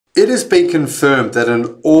It has been confirmed that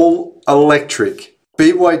an all-electric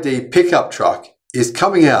BYD pickup truck is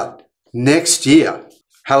coming out next year.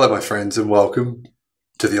 Hello my friends and welcome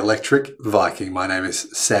to the Electric Viking. My name is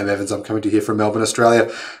Sam Evans. I'm coming to you here from Melbourne,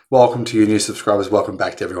 Australia. Welcome to you new subscribers. Welcome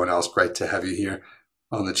back to everyone else. Great to have you here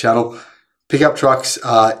on the channel. Pickup trucks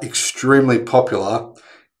are extremely popular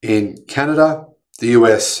in Canada, the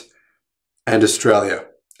US, and Australia.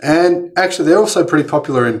 And actually they're also pretty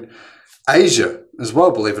popular in Asia as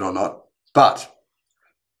well, believe it or not. But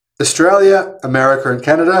Australia, America, and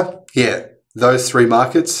Canada, yeah, those three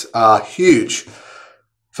markets are huge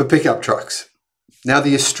for pickup trucks. Now,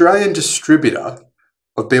 the Australian distributor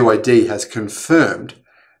of BYD has confirmed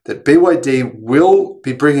that BYD will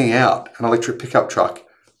be bringing out an electric pickup truck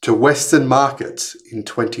to Western markets in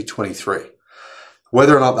 2023.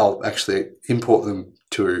 Whether or not they'll actually import them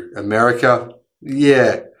to America,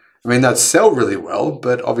 yeah, I mean, they'd sell really well,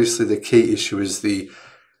 but obviously the key issue is the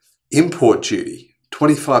import duty,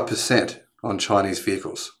 25% on Chinese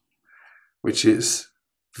vehicles, which is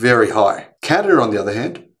very high. Canada, on the other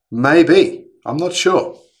hand, maybe. I'm not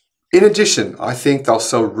sure. In addition, I think they'll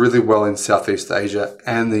sell really well in Southeast Asia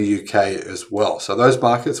and the UK as well. So those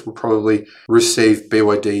markets will probably receive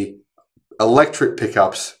BYD electric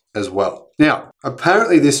pickups as well. Now,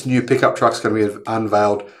 apparently this new pickup truck is going to be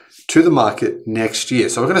unveiled to the market next year.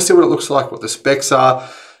 So we're going to see what it looks like, what the specs are,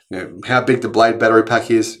 how big the Blade battery pack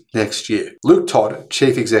is next year. Luke Todd,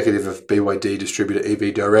 Chief Executive of BYD distributor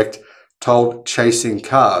EV Direct, told Chasing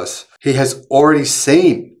Cars he has already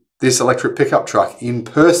seen this electric pickup truck in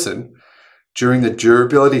person during the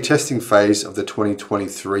durability testing phase of the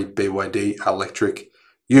 2023 BYD electric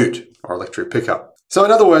ute or electric pickup. So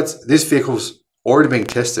in other words, this vehicle's already being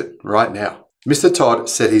tested right now. Mr. Todd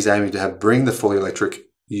said he's aiming to bring the fully electric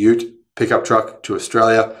ute pickup truck to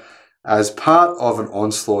Australia as part of an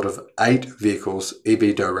onslaught of 8 vehicles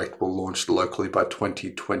EV Direct will launch locally by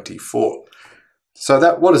 2024.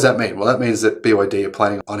 So what does that mean? Well, that means that BYD are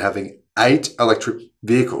planning on having 8 electric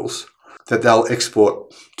vehicles that they'll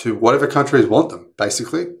export to whatever countries want them,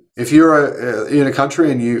 basically. If you're in a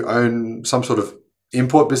country and you own some sort of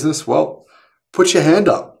import business, well, put your hand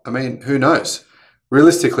up. I mean, who knows?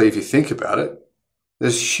 Realistically, if you think about it,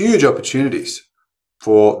 there's huge opportunities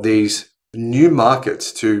for these new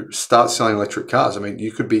markets to start selling electric cars. I mean,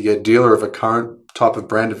 you could be a dealer of a current type of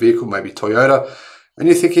brand of vehicle, maybe Toyota, and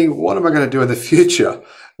you're thinking, what am I going to do in the future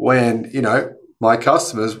when, my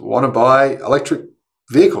customers want to buy electric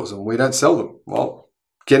vehicles and we don't sell them? Well,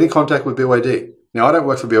 get in contact with BYD. Now, I don't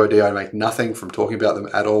work for BYD. I make nothing from talking about them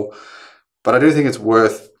at all, but I do think it's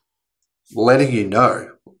worth letting you know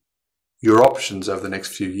your options over the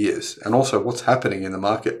next few years and also what's happening in the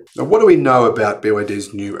market. Now, what do we know about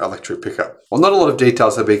BYD's new electric pickup? Well, not a lot of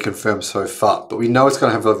details have been confirmed so far, but we know it's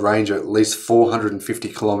going to have a range of at least 450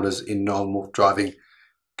 kilometers in normal driving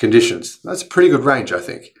conditions. That's a pretty good range, I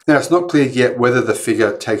think. Now, it's not clear yet whether the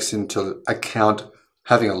figure takes into account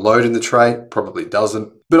having a load in the tray. Probably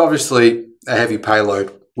doesn't. But obviously, a heavy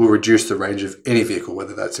payload will reduce the range of any vehicle,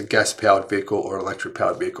 whether that's a gas-powered vehicle or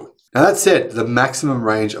electric-powered vehicle. Now, that said, the maximum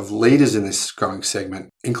range of leaders in this growing segment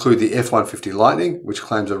include the F-150 Lightning, which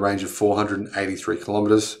claims a range of 483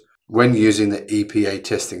 kilometers when using the EPA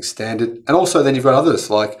testing standard. And also then you've got others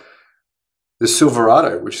like the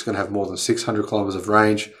Silverado, which is going to have more than 600 kilometers of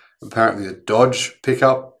range. Apparently the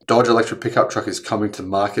Dodge electric pickup truck is coming to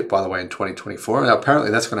market, by the way, in 2024. Now,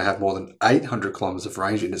 apparently that's going to have more than 800 kilometers of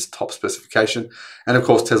range in its top specification. And of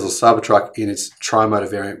course, Tesla's Cybertruck in its tri-motor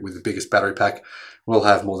variant with the biggest battery pack will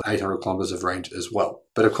have more than 800 kilometers of range as well.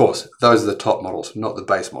 But of course, those are the top models, not the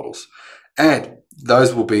base models. And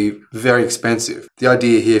those will be very expensive. The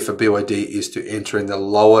idea here for BYD is to enter in the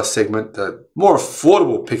lower segment, the more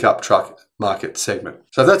affordable pickup truck market segment.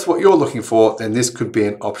 So if that's what you're looking for, then this could be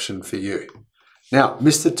an option for you. Now,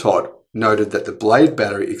 Mr. Todd noted that the Blade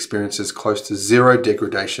battery experiences close to zero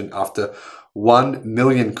degradation after 1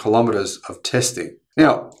 million kilometers of testing.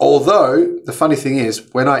 Now, although the funny thing is,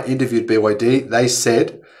 when I interviewed BYD, they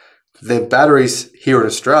said their batteries here in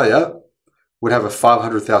Australia would have a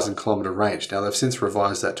 500,000 kilometer range. Now, they've since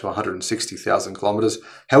revised that to 160,000 kilometers.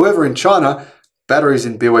 However, in China, batteries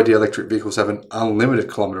in BYD electric vehicles have an unlimited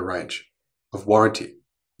kilometer range of warranty.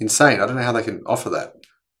 Insane. I don't know how they can offer that.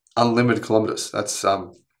 Unlimited kilometers. That's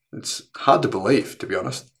it's hard to believe, to be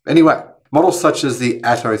honest. Anyway, models such as the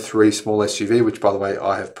Atto 3 small SUV, which by the way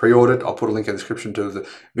I have pre-ordered, I'll put a link in the description to the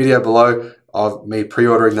video below of me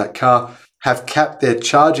pre-ordering that car, have capped their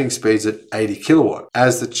charging speeds at 80 kilowatt,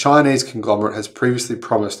 as the Chinese conglomerate has previously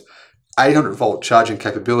promised 800 volt charging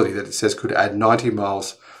capability that it says could add 90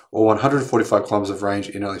 miles or 145 kilometers of range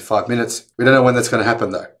in only 5 minutes. We don't know when that's going to happen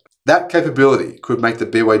though. That capability could make the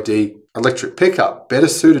BYD electric pickup better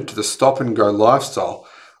suited to the stop-and-go lifestyle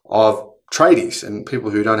of tradies and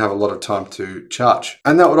people who don't have a lot of time to charge.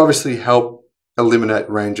 And that would obviously help eliminate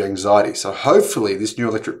range anxiety. So hopefully this new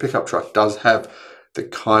electric pickup truck does have the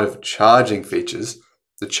kind of charging features,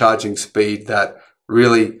 the charging speed that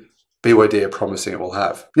really BYD are promising it will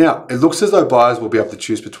have. Now, it looks as though buyers will be able to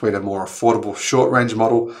choose between a more affordable short-range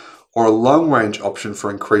model or a long-range option for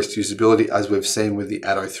increased usability, as we've seen with the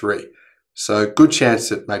Atto 3. So good chance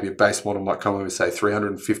that maybe a base model might come with, say,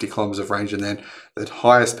 350 kilometers of range, and then the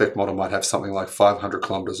higher spec model might have something like 500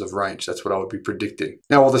 kilometers of range. That's what I would be predicting.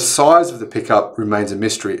 Now, while the size of the pickup remains a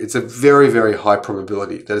mystery, it's a very, very high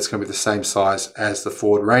probability that it's going to be the same size as the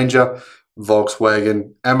Ford Ranger,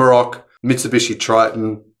 Volkswagen, Amarok, Mitsubishi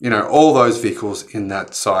Triton, all those vehicles in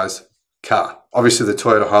that size car. Obviously, the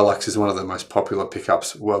Toyota Hilux is one of the most popular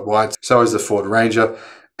pickups worldwide. So is the Ford Ranger.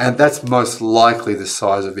 And that's most likely the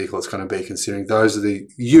size of vehicle it's going to be, considering those are the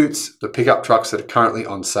utes, the pickup trucks that are currently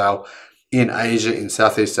on sale in Asia, in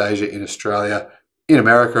Southeast Asia, in Australia, in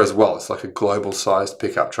America as well. It's like a global sized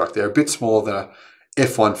pickup truck. They're a bit smaller than a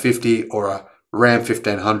F-150 or a Ram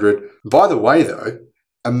 1500. By the way, though,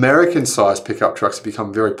 American-sized pickup trucks have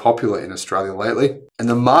become very popular in Australia lately, and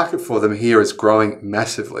the market for them here is growing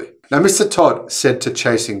massively. Now, Mr. Todd said to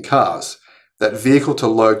Chasing Cars that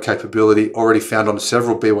vehicle-to-load capability already found on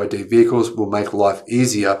several BYD vehicles will make life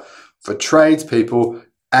easier for tradespeople,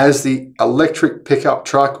 as the electric pickup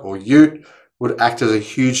truck or ute would act as a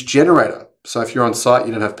huge generator. So if you're on site,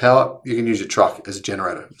 you don't have power, you can use your truck as a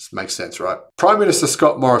generator. This makes sense, right? Prime Minister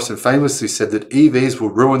Scott Morrison famously said that EVs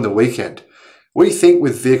will ruin the weekend. We think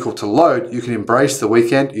with vehicle to load, you can embrace the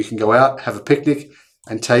weekend, you can go out, have a picnic,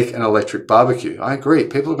 and take an electric barbecue. I agree.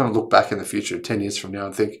 People are going to look back in the future 10 years from now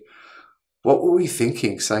and think, what were we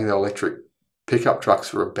thinking saying that electric pickup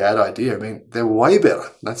trucks were a bad idea? I mean, they're way better.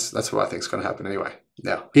 That's what I think is going to happen anyway.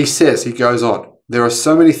 Now, he goes on, there are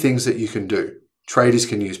so many things that you can do. Traders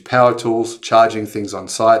can use power tools, charging things on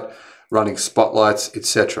site, running spotlights,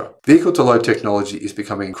 etc. Vehicle-to-load technology is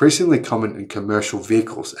becoming increasingly common in commercial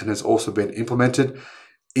vehicles and has also been implemented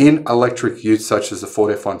in electric utes such as the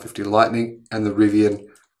Ford F-150 Lightning and the Rivian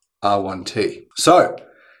R1T. So,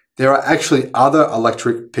 there are actually other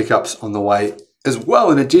electric pickups on the way as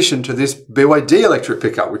well, in addition to this BYD electric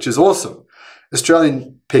pickup, which is awesome.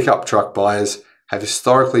 Australian pickup truck buyers have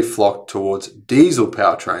historically flocked towards diesel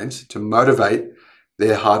powertrains to motivate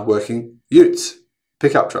their hardworking utes,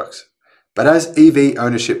 pickup trucks. But as EV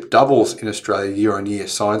ownership doubles in Australia year on year,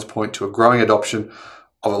 signs point to a growing adoption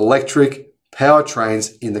of electric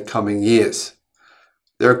powertrains in the coming years.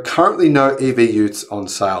 There are currently no EV utes on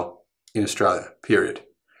sale in Australia, period.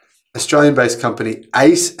 Australian-based company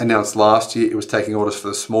Ace announced last year it was taking orders for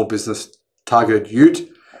the small business targeted ute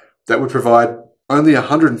that would provide only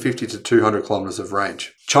 150 to 200 kilometers of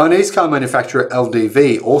range. Chinese car manufacturer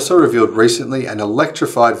LDV also revealed recently an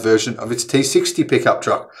electrified version of its T60 pickup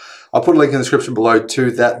truck. I'll put a link in the description below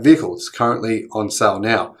to that vehicle. It's currently on sale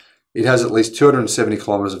now. It has at least 270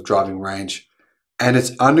 kilometers of driving range, and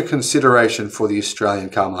it's under consideration for the Australian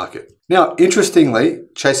car market. Now, interestingly,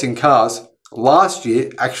 Chasing Cars last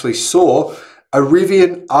year actually saw a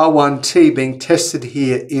Rivian R1T being tested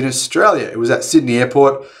here in Australia. It was at Sydney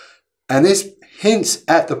Airport, and this hints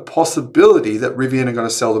at the possibility that Rivian are going to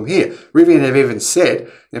sell them here. Rivian have even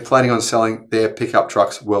said they're planning on selling their pickup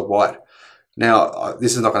trucks worldwide. Now,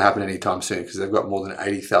 this is not going to happen anytime soon because they've got more than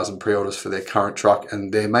 80,000 pre-orders for their current truck,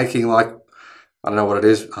 and they're making like, I don't know what it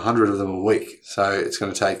is, 100 of them a week. So it's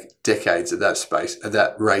going to take decades at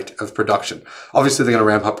that rate of production. Obviously, they're going to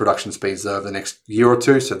ramp up production speeds over the next year or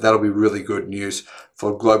two, so that'll be really good news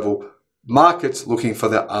for global markets looking for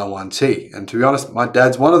the R1T. And to be honest, my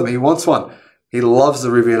dad's one of them. He wants one. He loves the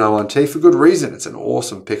Rivian R1T for good reason. It's an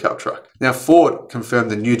awesome pickup truck. Now, Ford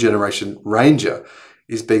confirmed the new generation Ranger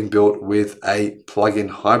is being built with a plug-in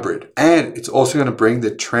hybrid. And it's also going to bring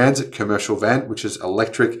the Transit commercial van, which is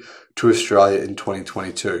electric, to Australia in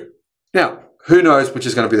 2022. Now, who knows which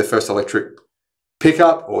is going to be the first electric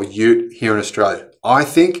pickup or ute here in Australia? I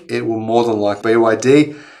think it will more than likely be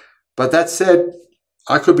BYD, but that said,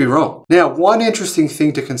 I could be wrong. Now, one interesting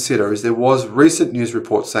thing to consider is there was recent news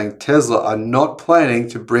reports saying Tesla are not planning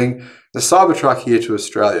to bring the Cybertruck here to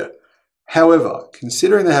Australia. However,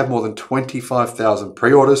 considering they have more than 25,000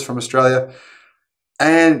 pre-orders from Australia,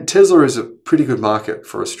 and Tesla is a pretty good market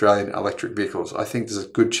for Australian electric vehicles, I think there's a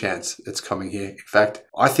good chance it's coming here. In fact,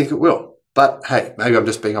 I think it will. But hey, maybe I'm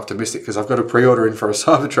just being optimistic because I've got a pre-order in for a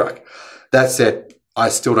Cybertruck. That said, I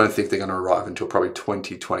still don't think they're going to arrive until probably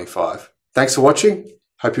 2025. Thanks for watching.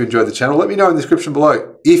 Hope you enjoyed the channel. Let me know in the description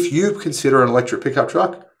below if you consider an electric pickup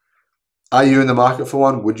truck. Are you in the market for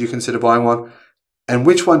one? Would you consider buying one? And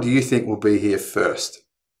which one do you think will be here first?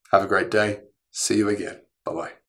 Have a great day. See you again. Bye-bye.